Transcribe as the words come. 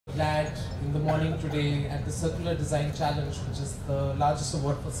glad in the morning today at the Circular Design Challenge, which is the largest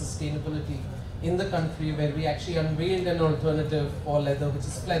award for sustainability in the country, where we actually unveiled an alternative for leather, which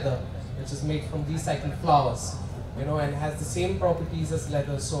is pleather, which is made from recycled flowers, you know, and has the same properties as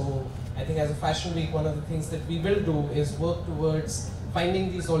leather. So I think as a fashion week, one of the things that we will do is work towards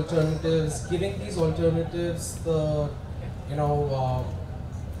finding these alternatives, giving these alternatives the, you know,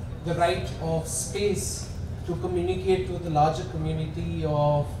 the right of space to communicate to the larger community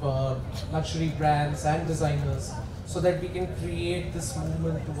of luxury brands and designers, so that we can create this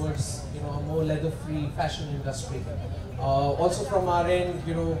movement towards, you know, a more leather-free fashion industry. Also from our end,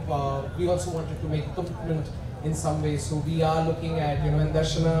 you know, we also wanted to make a commitment in some ways. So we are looking at, you know, and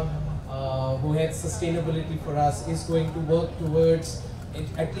Darshana, who heads sustainability for us, is going to work towards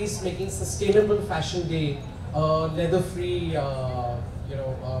at least making Sustainable Fashion Day leather-free, you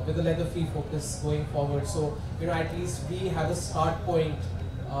know, with a leather-free focus going forward. So, you know, at least we have a start point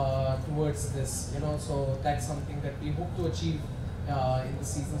towards this, you know, so that's something that we hope to achieve in the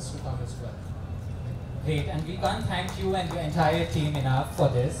seasons to come as well. Great, and we can't thank you and your entire team enough for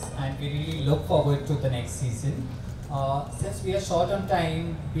this, and we really look forward to the next season. Since we are short on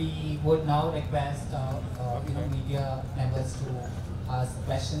time, we would now request you know, media members to ask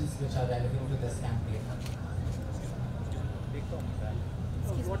questions which are relevant to this campaign.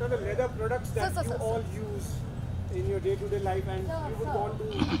 What are the leather products that you all use in your day-to-day life, and you would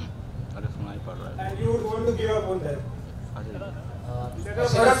want to give up on them? Leather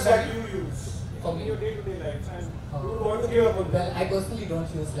products that you use in your day-to-day life, and you would want to give up on them. Well, I personally don't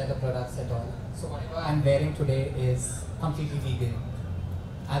use leather products at all. So whatever I'm wearing today is completely vegan.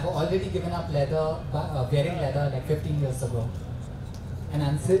 I've already given up leather, wearing leather like 15 years ago. And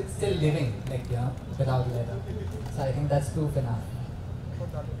I'm still living, like, you know, without leather. So I think that's proof enough. I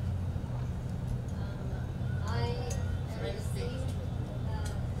am in the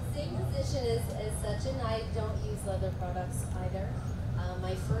same position as Sachin. I don't use leather products either.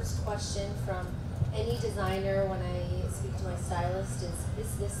 My first question from any designer when I speak to my stylist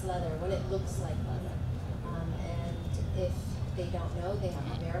is this leather, when it looks like leather? And if they don't know, they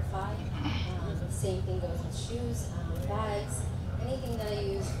have to verify. Same thing goes with shoes, bags, anything that I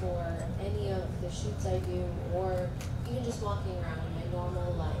use for any of the shoots I do, or even just walking around in my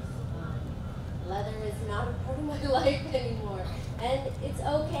normal life. Leather is not a part of my life anymore, and it's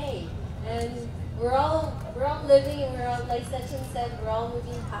okay. And we're all living, and we're all, like Sachin said, we're all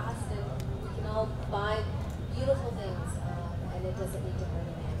moving past, and we can all buy beautiful things, and it doesn't need to hurt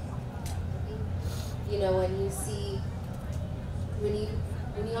anyone. You know, when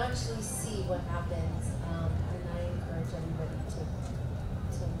you actually see what happens, and I encourage everybody to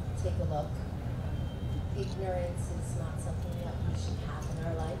take a look. Ignorance is not something that we should have in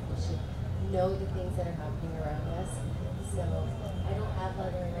our life. We should know the things that are happening around us. So I don't have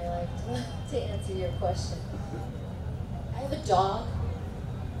leather in my life to answer your question. I have a dog,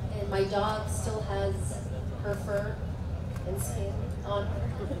 and my dog still has her fur and skin on her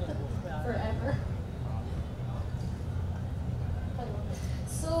forever.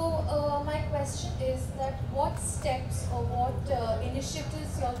 So my question is that what steps or what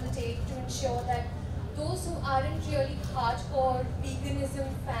initiatives you all will take to ensure that those who aren't really hardcore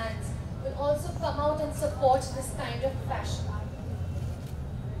veganism fans will also come out and support this kind of fashion?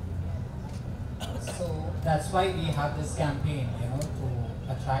 So that's why we have this campaign, you know, to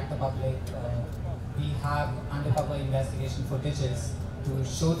attract the public. We have undercover investigation footages to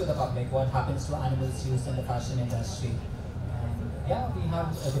show to the public what happens to animals used in the fashion industry. And yeah, we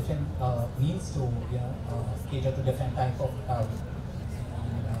have different means to, you know, cater to different type of crowd.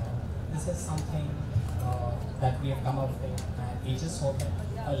 And this is something that we have come up with, and we just hope that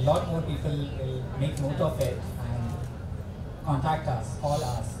a lot more people will make note of it and contact us, call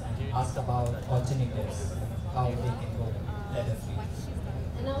us, and ask about alternatives, how they can go leather free.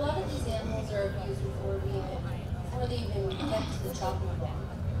 And a lot of these animals are abused before they even get to the chopping block.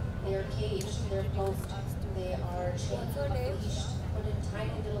 They are caged, they're poked, they are chained, leashed, put in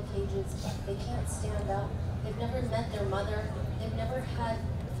tiny little cages. They can't stand up. They've never met their mother. They've never had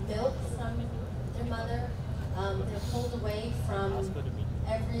milk from their mother. They're pulled away from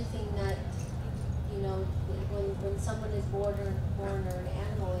everything that, you know, when someone is born or an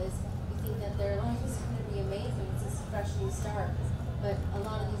animal is, you think that their life is going to be amazing. It's a fresh new start. But a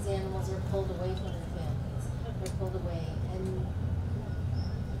lot of these animals are pulled away from their families. They're pulled away, and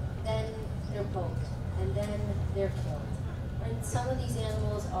then they're poked, and then they're killed. And some of these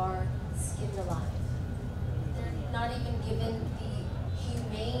animals are skinned alive. They're not even given the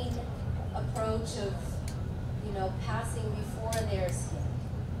humane approach of, you know, passing before they're skinned.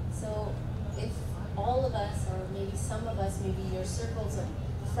 So if all of us, or maybe some of us, maybe your circles of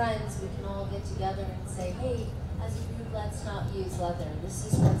friends, we can all get together and say, hey, as a group, let's not use leather. This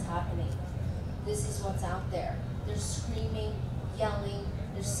is what's happening. This is what's out there. They're screaming, yelling,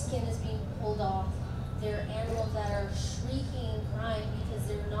 their skin is being pulled off. There are animals that are shrieking and crying because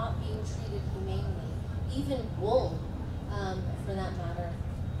they're not being treated humanely. Even wool, for that matter,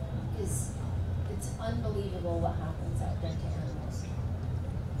 it's unbelievable what happens out there to animals.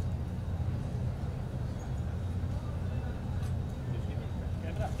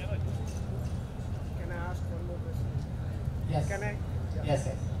 Can I ask one more question? Yes. Can I? Yes,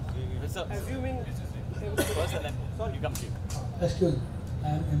 yes. Assuming. Sorry. You come here. Excuse me, I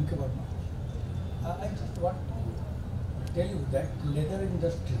am M.K. Verma. I just want to tell you that leather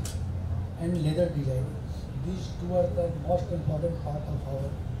industry and leather designing, these two are the most important part of our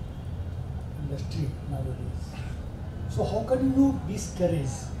industry nowadays. So how can you discourage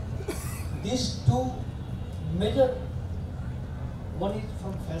these two major? One is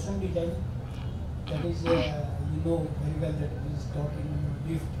from fashion designing, that is you know very well that it is taught in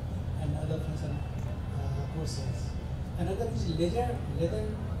lift and other fashion courses. Another is leather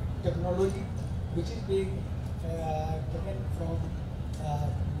technology, which is being taken from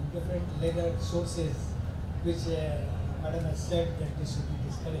different leather sources, which Madam has said that this should be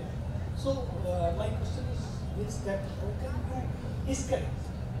discouraged. So my question is that how can you discourage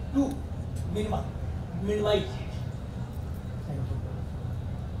to minimize it? Thank you.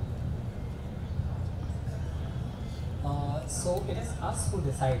 So it is us who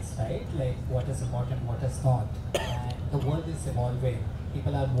decides, right? Like what is important, what is not. And the world is evolving.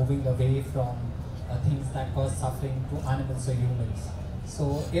 People are moving away from things that cause suffering to animals or humans.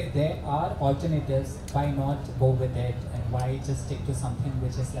 So if there are alternatives, why not go with it, and why just stick to something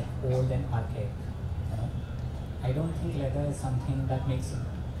which is like old and archaic? You know? I don't think leather is something that makes an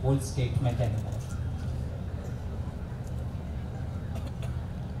old statement anymore.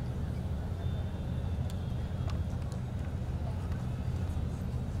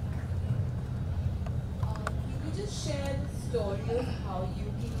 Could you just share the story of how you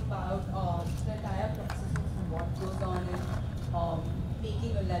came about the entire process of what goes on in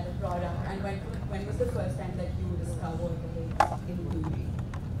making a leather product, and when was the first time that you discovered that it's in beauty?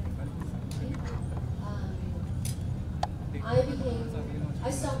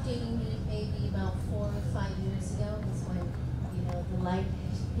 I stopped dating meat maybe about 4 or 5 years ago. That's when, you know, the light,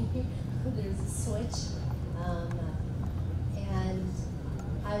 there's a switch. And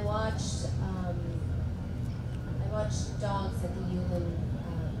I watched dogs at the LEONE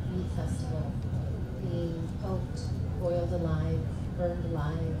Meat Festival being poked, boiled alive, burned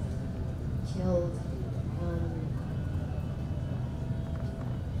alive, killed,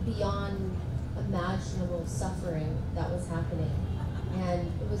 beyond imaginable suffering that was happening. And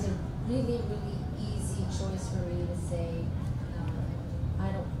it was a really, really easy choice for me to say,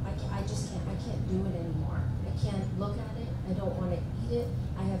 I can't do it anymore. I can't look at it. I don't want to eat it.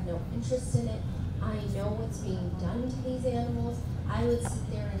 I have no interest in it. I know what's being done to these animals. I would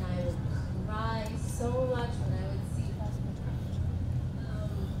sit there and I would cry so much when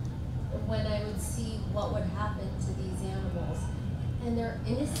I would see what would happen to these animals. And they're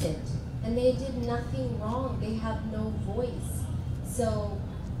innocent, and they did nothing wrong. They have no voice. So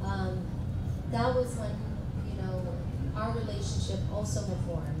that was when, you know, our relationship also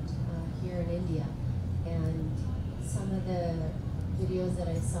formed here in India. And some of the videos that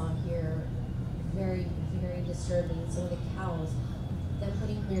I saw here, very, very disturbing. Some of the cows, them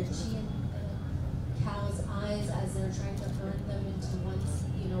putting mirchi in the cows' eyes as they're trying to burn them into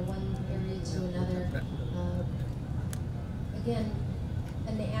one area to another. Again,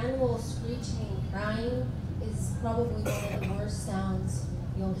 an animal screeching and crying is probably one of the worst sounds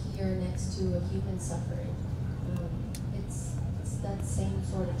you'll hear next to a human suffering. It's that same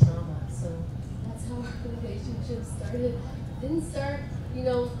sort of trauma. So that's how our relationship started. Didn't start, you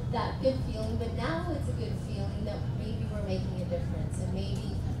know, that good feeling, but now it's a good feeling that maybe we're making a difference, and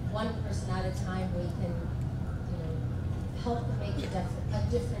maybe one person at a time we can, you know, help them make a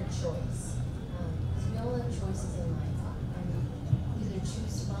different choice. Because we all have choices in life. Either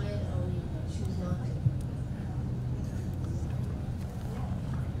choose to buy it or we choose not to.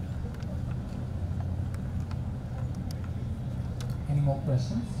 Any more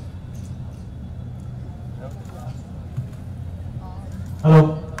questions? Hello,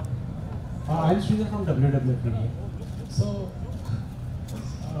 I'm Sridhar from WWF. So,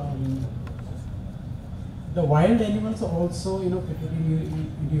 the wild animals are also, you know, fitted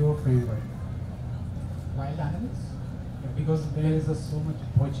into your framework. Wild animals? Because there is so much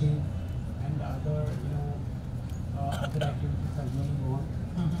poaching and other, you know, other activities are going on.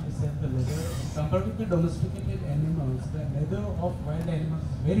 He said the leather, compared with the domesticated animals, the leather of wild animals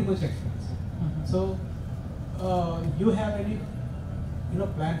is very much expensive. So, you have any,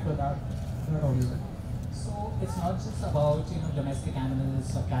 plan for that also? So it's not just about domestic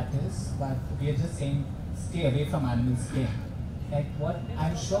animals or cattle, but we are just saying stay away from animal skin. Like what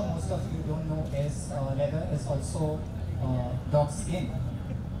I'm sure most of you don't know is leather is also dog skin.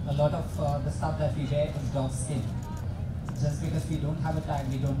 A lot of the stuff that we wear is dog skin. Just because we don't have a tag,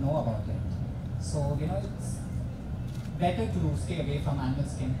 we don't know about it. So it's better to stay away from animal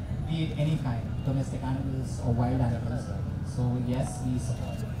skin, be it any kind, domestic animals or wild animals. So yes, we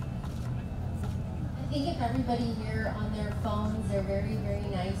support it. I think if everybody here on their phones, their very, very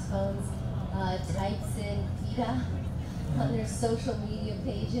nice phones, types in PETA on their social media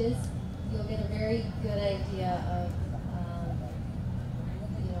pages, you'll get a very good idea of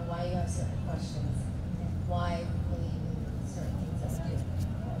why you have certain questions and why we believe in certain things that we do.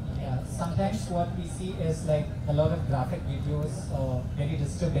 Yeah, sometimes what we see is like a lot of graphic videos, very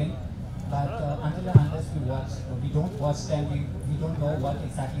disturbing. But until and unless we don't watch them, we don't know what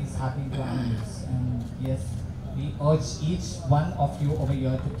exactly is happening to animals. And yes, we urge each one of you over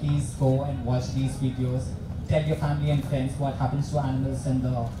here to please go and watch these videos. Tell your family and friends what happens to animals in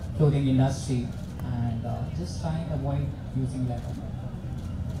the clothing industry, and just try and avoid using leather.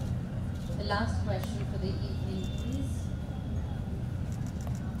 The last question for the evening, please.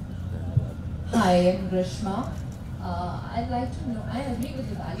 Hi, I'm Grishma. I'd like to know, I agree with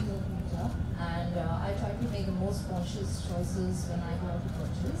the value of media, and I try to make the most conscious choices when I go to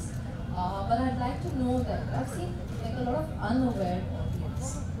purchase. But I'd like to know that I've seen like a lot of unaware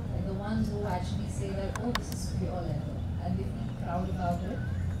audience, like the ones who actually say that, oh, this is pure leather, and they feel proud about it,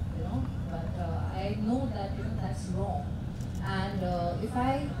 But I know that that's wrong. And if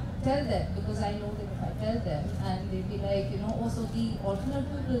I tell them, because I know that if I tell them, and they'll be like, also the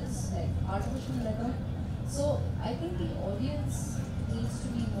alternative is like artificial leather. So I think the audience needs to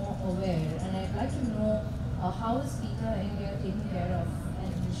be more aware, and I'd like to know how is PETA India taking care of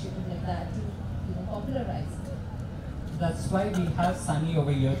an initiative like that to popularize it. That's why we have Sunny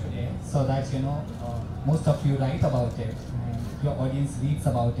over here today, so that most of you write about it, and your audience reads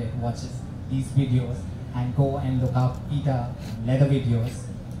about it, watches these videos, and go and look up PETA leather videos.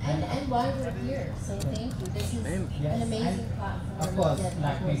 And why we're here, so thank you. This is an amazing platform. Of course,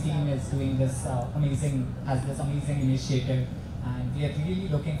 Blackmail team is doing this has this amazing initiative, and we are really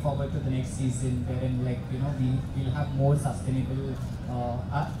looking forward to the next season, wherein we'll have more sustainable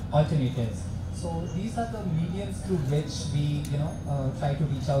alternatives. So these are the mediums through which we try to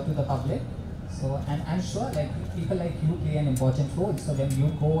reach out to the public. So, and I'm sure people like you play an important role. So when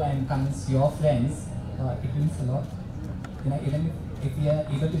you go and convince your friends, it means a lot. Even if we are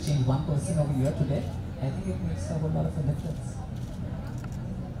able to change one person over here today, I think it makes a whole lot of a difference.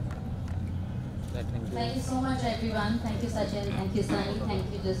 Thank you so much, everyone. Thank you, Sachin. Thank you, Sunny.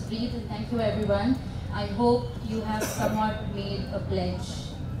 Thank you, Jaspreet. And thank you, everyone. I hope you have somewhat made a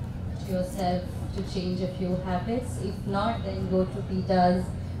pledge to yourself to change a few habits. If not, then go to PETA's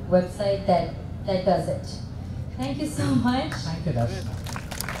website that does it. Thank you so much. Thank you, Dash.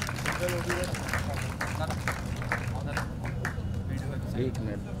 एक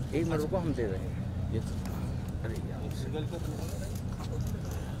minute रुको, हम दे रहे हैं ये। अरे यार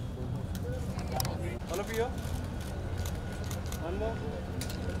All of you? One more.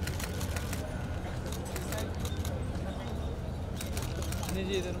 नहीं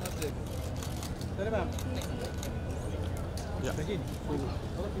जी, इधर मत देखो। चले ma'am.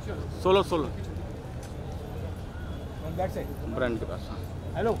 Solo On that side. Brand के पास।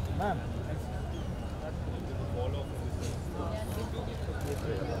 Hello, ma'am.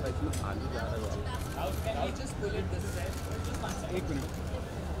 आगे जा रहा है। एक मिनट।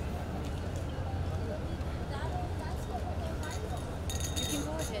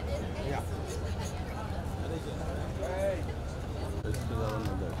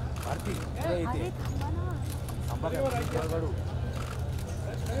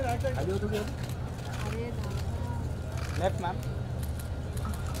 लेफ्ट मॅम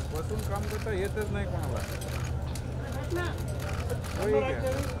बसून काम करता येतच नाही कोणाला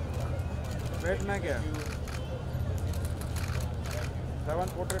वेट नाही क्या 7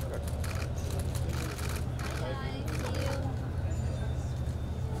 पोर्ट्रेट कट